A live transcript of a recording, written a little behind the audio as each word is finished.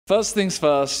First things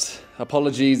first,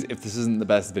 apologies if this isn't the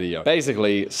best video.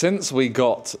 Basically, since we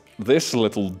got this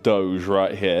little doge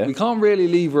right here, we can't really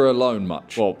leave her alone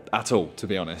much. Well, at all, to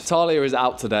be honest. Talia is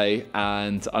out today,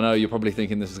 and I know you're probably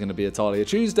thinking this is going to be a Talia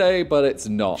Tuesday, but it's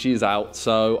not. She's out,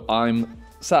 so I'm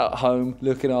sat at home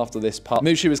looking after this pup.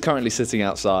 Mushu is currently sitting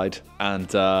outside,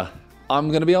 and I'm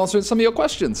going to be answering some of your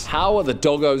questions. How are the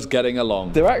doggos getting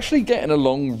along? They're actually getting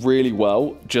along really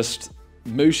well, just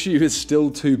Mushu is still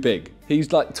too big.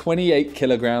 He's like 28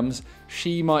 kilograms.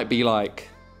 She might be like,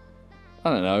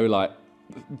 I don't know, like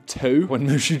 2. When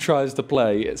Mushu tries to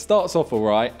play, it starts off all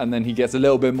right, and then he gets a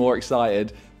little bit more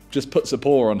excited, just puts a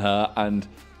paw on her, and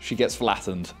she gets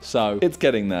flattened. So it's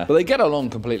getting there. But they get along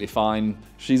completely fine.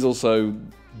 She's also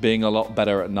being a lot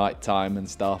better at nighttime and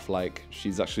stuff. Like,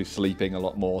 she's actually sleeping a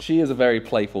lot more. She is a very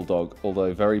playful dog,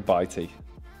 although very bitey.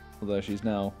 Although she's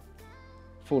now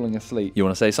falling asleep. You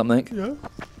want to say something? Yeah.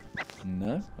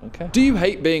 No? Okay. Do you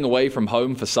hate being away from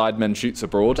home for Sidemen Shoots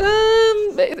Abroad?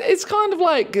 It's kind of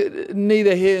like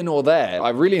neither here nor there. I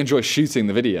really enjoy shooting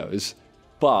the videos,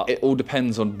 but it all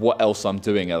depends on what else I'm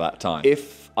doing at that time.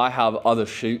 If I have other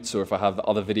shoots or if I have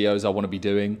other videos I want to be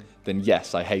doing, then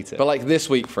yes, I hate it. But like this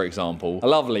week, for example, I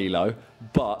love Lilo,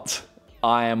 but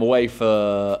I am away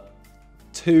for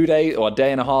 2 days or a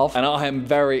day and a half, and I am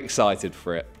very excited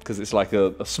for it because it's like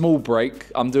a small break.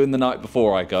 I'm doing the night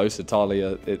before I go, so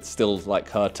Talia, it's still like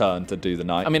her turn to do the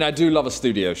night. I mean, I do love a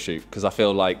studio shoot because I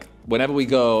feel like whenever we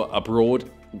go abroad,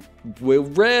 we're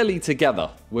rarely together.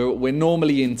 We're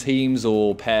normally in teams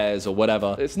or pairs or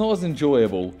whatever. It's not as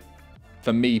enjoyable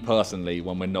for me personally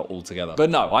when we're not all together.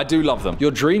 But no, I do love them.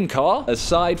 Your dream car,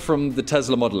 aside from the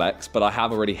Tesla Model X, but I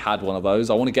have already had one of those.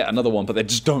 I want to get another one, but they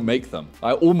just don't make them.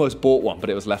 I almost bought one,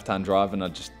 but it was left-hand drive, and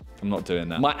I'm not doing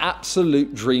that. My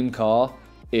absolute dream car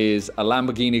is a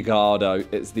Lamborghini Gallardo.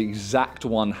 It's the exact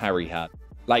one Harry had.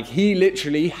 Like, he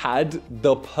literally had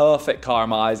the perfect car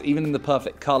in my eyes, even in the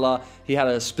perfect color. He had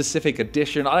a specific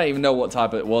edition. I don't even know what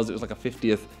type it was. It was like a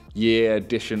 50th year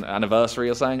edition anniversary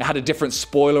or something. It had a different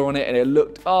spoiler on it, and it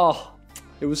looked, oh,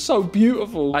 it was so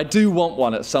beautiful. I do want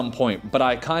one at some point, but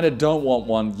I kind of don't want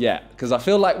one yet, because I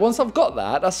feel like once I've got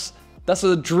that, that's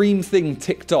a dream thing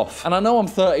ticked off. And I know I'm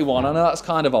 31, I know that's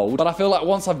kind of old, but I feel like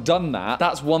once I've done that,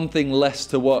 that's one thing less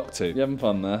to work to. You having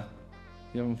fun there?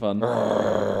 You having fun?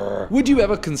 Would you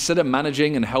ever consider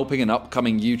managing and helping an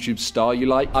upcoming YouTube star you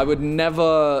like? I would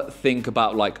never think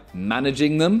about like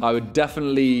managing them. I would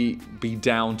definitely be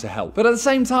down to help. But at the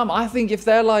same time, I think if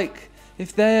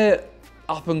they're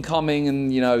up and coming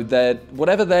and, you know,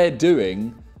 whatever they're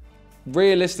doing,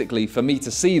 realistically for me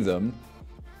to see them,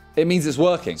 it means it's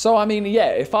working. So I mean, yeah,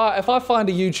 if I find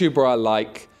a YouTuber I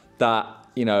like that,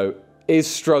 you know, is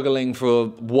struggling for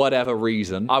whatever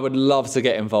reason, I would love to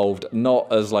get involved, not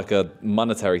as like a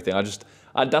monetary thing.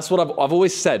 That's what I've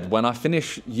always said. When I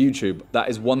finish YouTube, that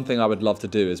is one thing I would love to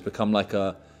do, is become like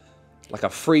a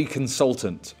free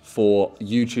consultant for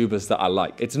YouTubers that I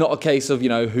like. It's not a case of, you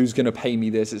know, who's gonna pay me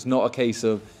this. It's not a case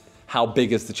of how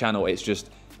big is the channel. It's just,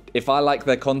 if I like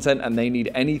their content and they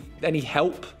need any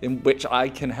help in which I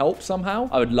can help somehow,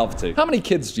 I would love to. How many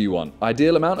kids do you want?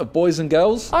 Ideal amount of boys and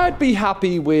girls? I'd be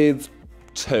happy with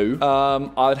 2.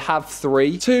 I'd have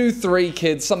 3. 2, 3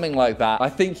 kids, something like that. I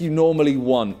think you normally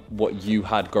want what you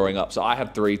had growing up. So I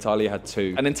had 3, Talia had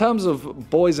 2. And in terms of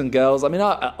boys and girls, I mean,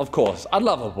 of course, I'd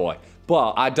love a boy,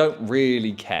 but I don't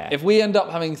really care. If we end up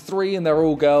having 3 and they're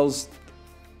all girls,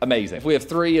 amazing. If we have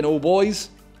 3 and all boys,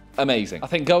 amazing. I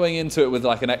think going into it with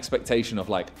like an expectation of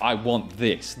like, I want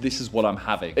this is what I'm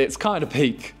having, it's kind of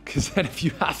peak, because then if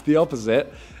you have the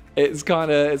opposite, it's kind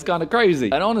of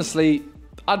crazy. And honestly,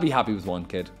 I'd be happy with 1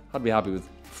 kid. I'd be happy with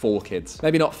 4 kids.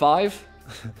 Maybe not 5.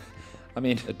 I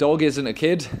mean, a dog isn't a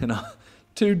kid, and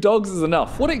 2 dogs is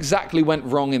enough. What exactly went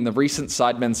wrong in the recent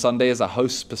Sidemen Sunday as a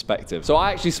host's perspective? So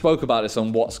I actually spoke about this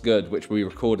on What's Good, which we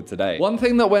recorded today. One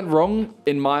thing that went wrong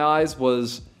in my eyes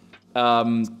was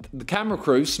the camera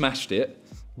crew smashed it,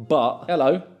 but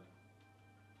hello.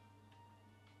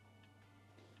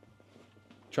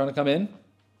 Trying to come in?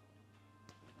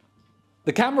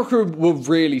 The camera crew were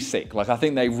really sick. Like, I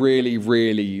think they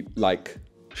really, like,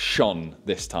 shone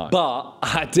this time. But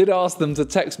I did ask them to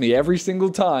text me every single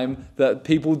time that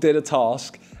people did a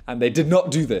task, and they did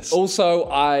not do this. Also,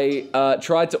 I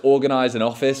tried to organize an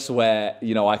office where,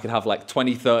 you know, I could have like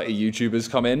 20, 30 YouTubers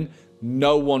come in.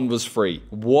 No one was free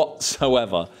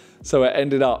whatsoever. So it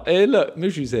ended up, hey, look,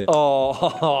 Mushu's here.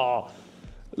 Oh,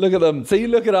 look at them. See,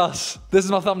 look at us. This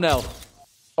is my thumbnail.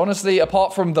 Honestly,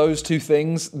 apart from those 2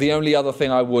 things, the only other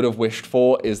thing I would have wished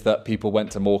for is that people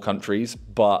went to more countries,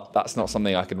 but that's not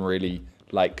something I can really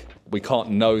Like, we can't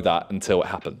know that until it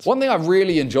happens. One thing I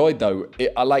really enjoyed though,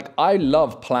 I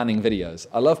love planning videos.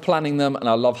 I love planning them and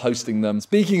I love hosting them.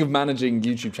 Speaking of managing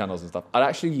YouTube channels and stuff, I'd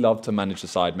actually love to manage the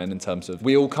Sidemen in terms of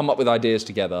we all come up with ideas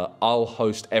together. I'll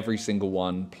host every single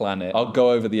one, plan it. I'll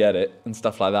go over the edit and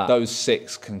stuff like that. Those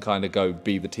 6 can kind of go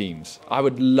be the teams. I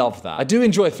would love that. I do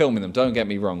enjoy filming them, don't get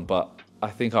me wrong, but I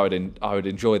think I would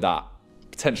enjoy that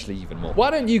potentially even more. Why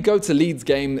don't you go to Leeds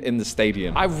game in the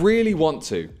stadium? I really want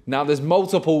to. Now there's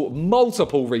multiple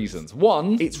reasons.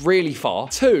 1, it's really far.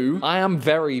 2, I am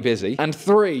very busy. And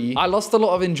 3, I lost a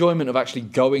lot of enjoyment of actually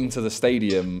going to the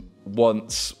stadium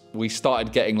once we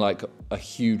started getting like a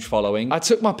huge following. I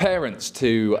took my parents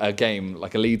to a game,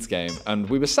 like a Leeds game, and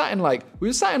we were sat in like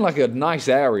a nice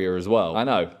area as well. I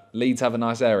know. Leeds have a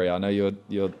nice area. I know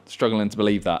you're struggling to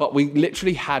believe that. But we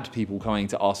literally had people coming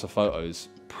to ask for photos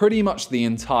pretty much the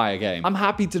entire game. I'm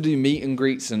happy to do meet and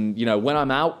greets and, you know, when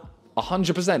I'm out,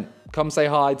 100%. Come say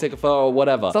hi, take a photo,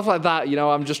 whatever. Stuff like that, you know,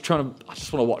 I just want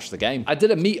to watch the game. I did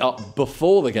a meet-up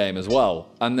before the game as well,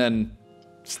 and then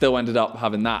still ended up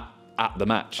having that at the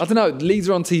match. I don't know, Leeds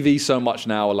are on TV so much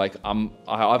now, like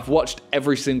I've watched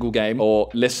every single game or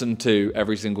listened to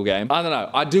every single game. I don't know,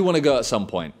 I do want to go at some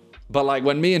point. But like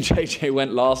when me and JJ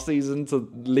went last season to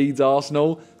Leeds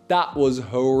Arsenal, that was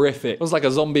horrific. It was like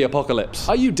a zombie apocalypse.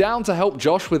 Are you down to help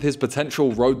Josh with his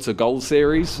potential Road to Goal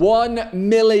series?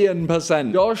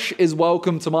 1,000,000%. Josh is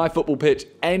welcome to my football pitch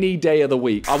any day of the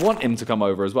week. I want him to come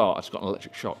over as well. I just got an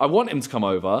electric shock. I want him to come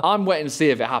over. I'm waiting to see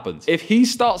if it happens. If he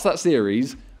starts that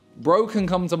series, bro can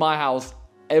come to my house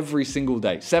every single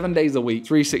day, 7 days a week,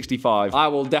 365. I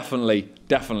will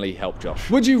definitely help Josh.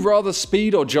 Would you rather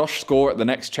Speed or Josh score at the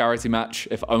next charity match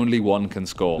if only one can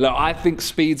score? Look, I think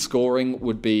Speed scoring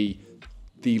would be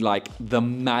the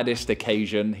maddest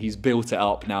occasion. He's built it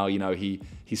up now, you know, he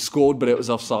scored, but it was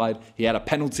offside. He had a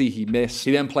penalty he missed.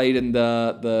 He then played in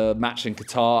the match in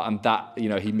Qatar, and that, you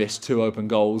know, he missed 2 open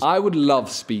goals. I would love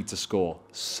Speed to score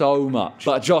so much,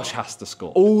 but Josh has to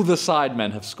score. All the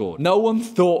Sidemen have scored. No one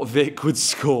thought Vic would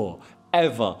score.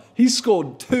 Ever. He's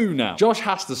scored 2 now. Josh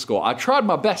has to score. I tried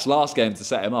my best last game to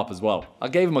set him up as well. I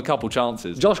gave him a couple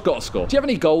chances. Josh got to score. Do you have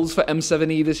any goals for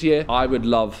M7E this year? I would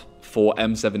love for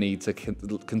M7E to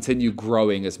continue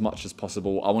growing as much as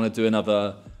possible. I want to do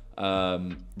another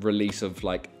release of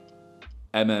like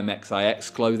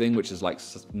MMXIX clothing, which is like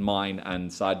mine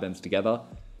and Sidemen's together,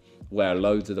 where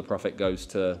loads of the profit goes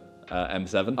to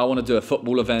M7. I want to do a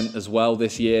football event as well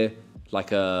this year,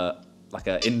 like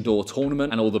an indoor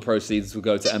tournament, and all the proceeds will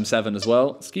go to M7 as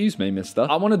well. Excuse me, mister.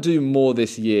 I want to do more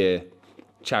this year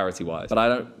charity-wise, but I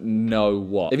don't know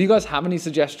what. If you guys have any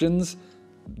suggestions,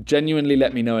 genuinely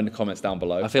let me know in the comments down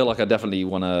below. I feel like I definitely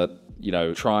want to, you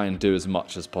know, try and do as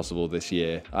much as possible this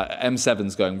year.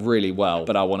 M7's going really well,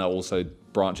 but I want to also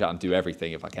branch out and do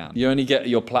everything if I can. You only get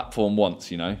your platform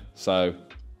once, you know, so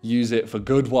use it for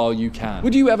good while you can.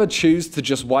 Would you ever choose to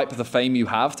just wipe the fame you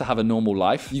have to have a normal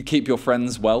life? You keep your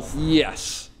friends' wealth?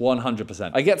 Yes,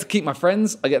 100%. I get to keep my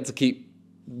friends. I get to keep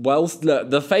wealth. Look,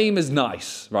 the fame is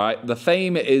nice, right? The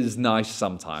fame is nice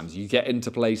sometimes. You get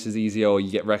into places easier, or you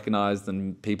get recognized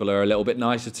and people are a little bit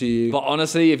nicer to you. But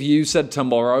honestly, if you said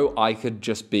tomorrow I could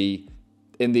just be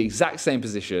in the exact same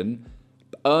position,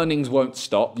 earnings won't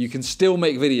stop. You can still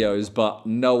make videos, but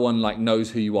no one like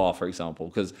knows who you are, for example,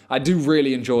 because I do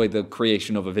really enjoy the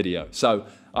creation of a video. So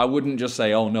I wouldn't just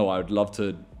say, oh no, I would love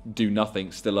to do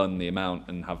nothing, still earn the amount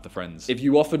and have the friends. If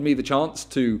you offered me the chance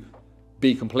to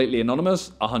be completely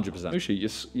anonymous, 100%. Ushi,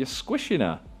 you're squishy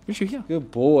now. Ushi, here. Good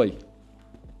boy.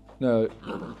 No.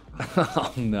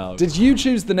 Oh no. Did you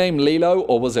choose the name Lilo,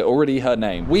 or was it already her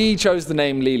name? We chose the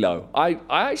name Lilo. I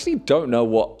actually don't know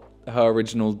what her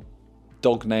original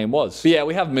dog name was. But yeah,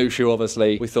 we have Mushu,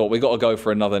 obviously. We thought we got to go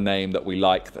for another name that we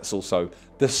like that's also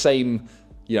the same,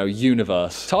 you know,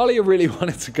 universe. Talia really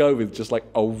wanted to go with just like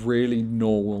a really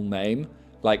normal name,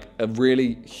 like a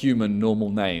really human normal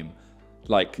name.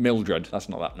 Like Mildred, that's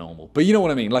not that normal. But you know what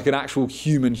I mean, like an actual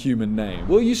human name.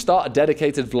 Will you start a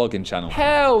dedicated vlogging channel?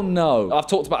 Hell no. I've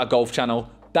talked about a golf channel.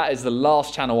 That is the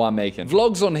last channel I'm making.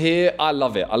 Vlogs on here, I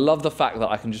love it. I love the fact that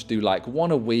I can just do like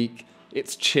 1 a week.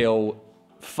 It's chill,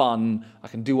 fun. I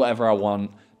can do whatever I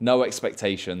want. No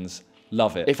expectations.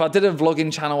 Love it. If I did a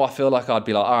vlogging channel, I feel like I'd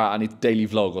be like, all right, I need a daily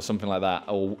vlog or something like that,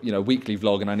 or, you know, weekly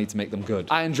vlog, and I need to make them good.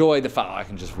 I enjoy the fact that I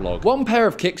can just vlog. 1 pair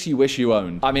of kicks you wish you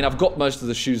owned. I mean, I've got most of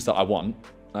the shoes that I want.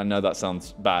 I know that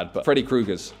sounds bad, but Freddy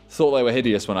Krueger's. Thought they were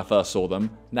hideous when I first saw them.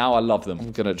 Now I love them.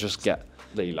 I'm gonna just get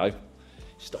Lilo.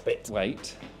 Stop it.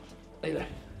 Wait. Lilo.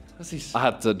 I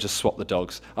had to just swap the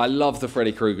dogs. I love the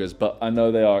Freddy Kruegers, but I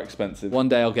know they are expensive. One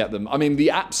day I'll get them. I mean,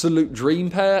 the absolute dream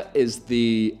pair is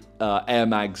the Air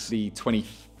Mags, the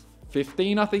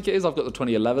 2015, I think it is. I've got the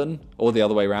 2011 or the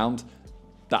other way around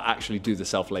that actually do the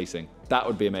self-lacing. That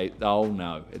would be amazing. Oh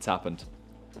no, it's happened.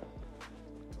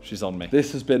 She's on me.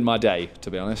 This has been my day,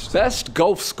 to be honest. Best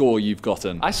golf score you've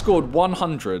gotten. I scored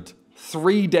 100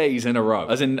 3 days in a row.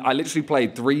 As in, I literally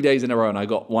played 3 days in a row and I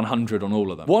got 100 on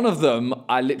all of them. One of them,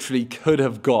 I literally could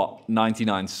have got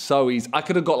 99 so easy. I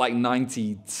could have got like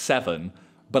 97,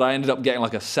 but I ended up getting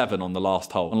like a 7 on the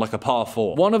last hole, on like a par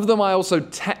 4. One of them I also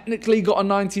technically got a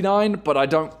 99, but I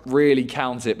don't really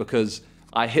count it because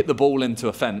I hit the ball into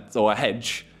a fence or a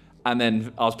hedge, and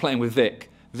then I was playing with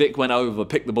Vic. Vic went over,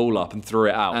 picked the ball up and threw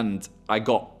it out, and I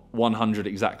got 100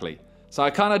 exactly. So I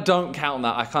kind of don't count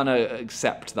that. I kind of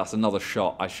accept that's another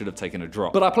shot. I should have taken a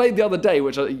drop. But I played the other day,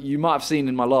 which you might have seen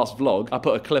in my last vlog. I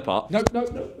put a clip up. No.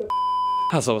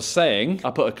 As I was saying,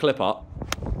 I put a clip up.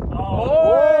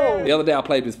 Oh! The other day I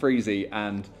played with Freezy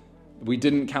and we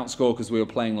didn't count score because we were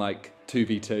playing like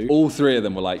 2v2. All 3 of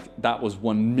them were like, that was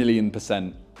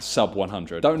 1,000,000% sub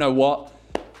 100. Don't know what.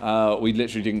 We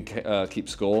literally didn't keep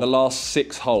score. The last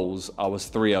 6 holes, I was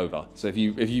 3 over. So if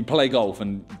you play golf,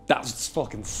 and that's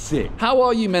fucking sick. How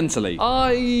are you mentally?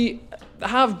 I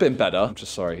have been better. I'm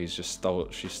just sorry, she's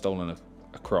stolen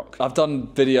a croc. I've done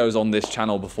videos on this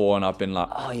channel before, and I've been like,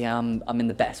 oh yeah, I'm in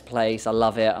the best place. I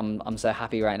love it. I'm so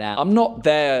happy right now. I'm not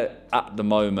there at the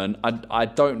moment. I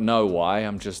don't know why.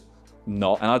 I'm just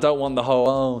not. And I don't want the whole,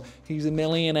 oh, he's a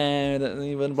millionaire,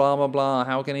 even blah, blah, blah.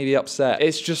 How can he be upset?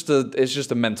 It's just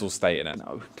a mental state in it.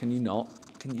 No, can you not?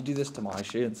 Can you do this to my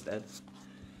shoe instead?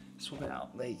 Swap it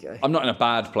out. There you go. I'm not in a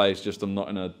bad place, just I'm not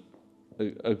in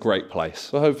a great place.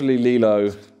 So hopefully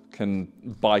Lilo can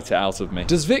bite it out of me.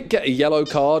 Does Vic get a yellow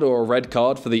card or a red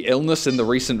card for the illness in the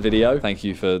recent video? Thank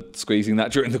you for squeezing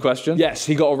that during the question. Yes,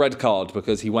 he got a red card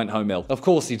because he went home ill. Of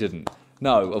course he didn't.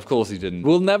 No, of course he didn't.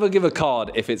 We'll never give a card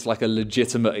if it's like a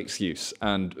legitimate excuse.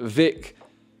 And Vic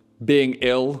being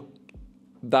ill,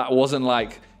 that wasn't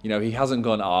like, you know, he hasn't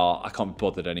gone, oh, I can't be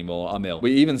bothered anymore, I'm ill.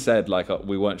 We even said like,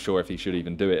 we weren't sure if he should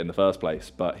even do it in the first place,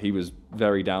 but he was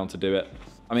very down to do it.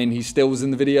 I mean, he still was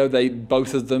in the video.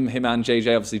 Both of them, him and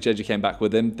JJ, obviously JJ came back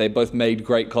with him. They both made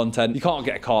great content. You can't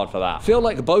get a card for that. I feel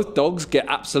like both dogs get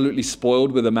absolutely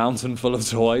spoiled with a mountain full of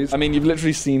toys. I mean, you've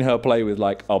literally seen her play with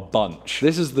like a bunch.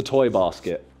 This is the toy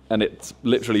basket, and it's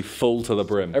literally full to the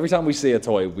brim. Every time we see a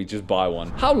toy, we just buy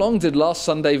one. How long did last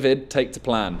Sunday vid take to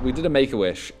plan? We did a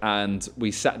Make-A-Wish, and we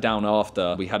sat down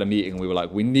after. We had a meeting, and we were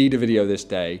like, we need a video this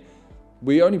day.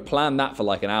 We only planned that for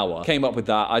like an hour. Came up with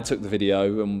that, I took the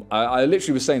video, and I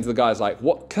literally was saying to the guys like,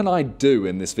 what can I do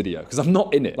in this video? Because I'm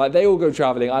not in it. Like, they all go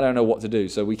traveling, I don't know what to do.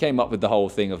 So we came up with the whole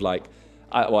thing of like,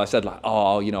 I said like,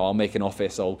 oh, you know, I'll make an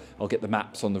office, I'll get the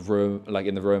maps on the room, like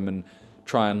in the room, and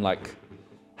try and like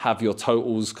have your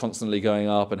totals constantly going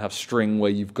up and have string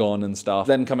where you've gone and stuff.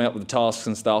 Then coming up with the tasks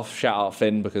and stuff. Shout out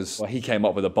Finn because he came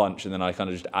up with a bunch and then I kind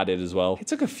of just added as well. It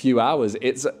took a few hours.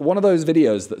 It's one of those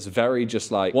videos that's very just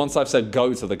like, once I've said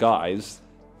go to the guys,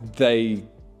 they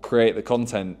create the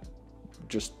content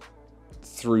just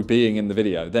through being in the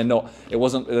video. They're not,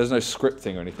 there's no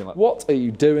scripting or anything like that. What are you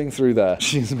doing through there?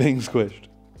 She's being squished.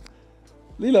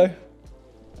 Lilo.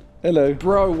 Hello.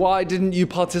 Bro, why didn't you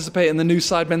participate in the new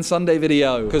Sidemen Sunday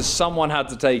video? Because someone had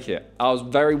to take it. I was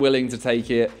very willing to take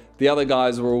it. The other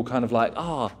guys were all kind of like,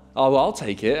 oh, I'll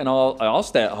take it and I'll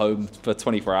stay at home for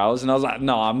 24 hours. And I was like,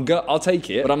 no, I'll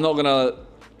take it, but I'm not gonna,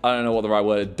 I don't know what the right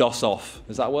word is, doss off.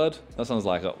 Is that a word? That sounds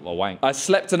like a wank. I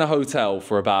slept in a hotel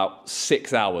for about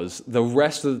 6 hours. The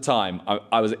rest of the time,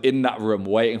 I was in that room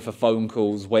waiting for phone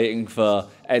calls, waiting for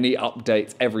any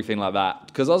updates, everything like that.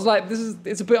 Because I was like,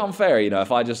 it's a bit unfair, you know,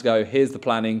 if I just go, here's the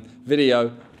planning,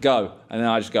 video, go, and then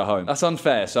I just go home. That's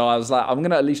unfair. So I was like, I'm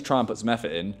gonna at least try and put some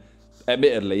effort in.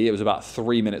 Admittedly, it was about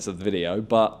 3 minutes of the video,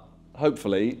 but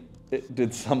hopefully, it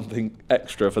did something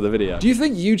extra for the video. Do you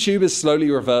think YouTube is slowly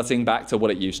reverting back to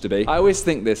what it used to be? I always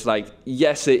think this, like,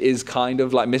 yes, it is kind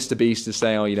of like Mr. Beast is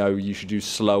saying, oh, you know, you should do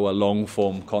slower, long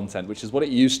form content, which is what it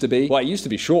used to be. Well, it used to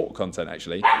be short content,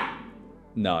 actually.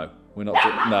 No, we're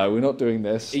not doing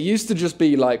this. It used to just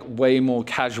be like way more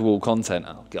casual content.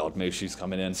 Oh God, Mushi's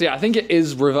coming in. So yeah, I think it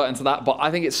is reverting to that, but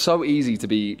I think it's so easy to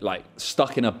be like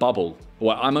stuck in a bubble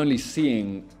where I'm only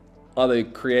seeing other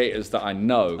creators that I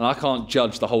know, and I can't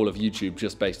judge the whole of YouTube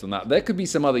just based on that. There could be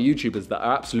some other YouTubers that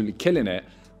are absolutely killing it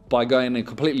by going in a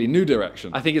completely new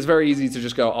direction. I think it's very easy to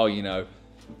just go, oh, you know,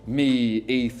 me,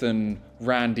 Ethan,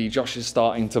 Randy, Josh is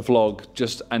starting to vlog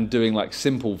and doing like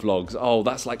simple vlogs. Oh,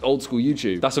 that's like old school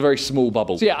YouTube. That's a very small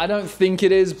bubble. So yeah, I don't think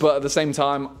it is, but at the same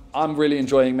time, I'm really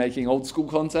enjoying making old school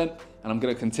content. and I'm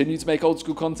gonna continue to make old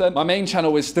school content. My main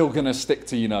channel is still gonna stick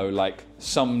to, you know, like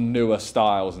some newer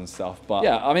styles and stuff. But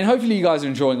yeah, I mean, hopefully you guys are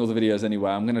enjoying all the videos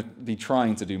anyway. I'm gonna be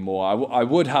trying to do more. I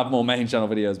would have more main channel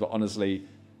videos, but honestly,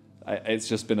 it's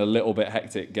just been a little bit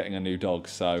hectic getting a new dog.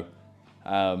 So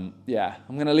yeah,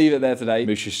 I'm gonna leave it there today.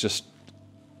 Musha's just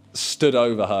stood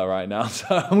over her right now. So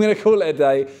I'm gonna call it a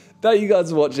day. Thank you guys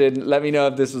for watching. Let me know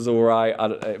if this was all right.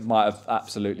 It might have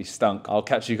absolutely stunk. I'll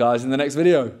catch you guys in the next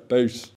video. Peace.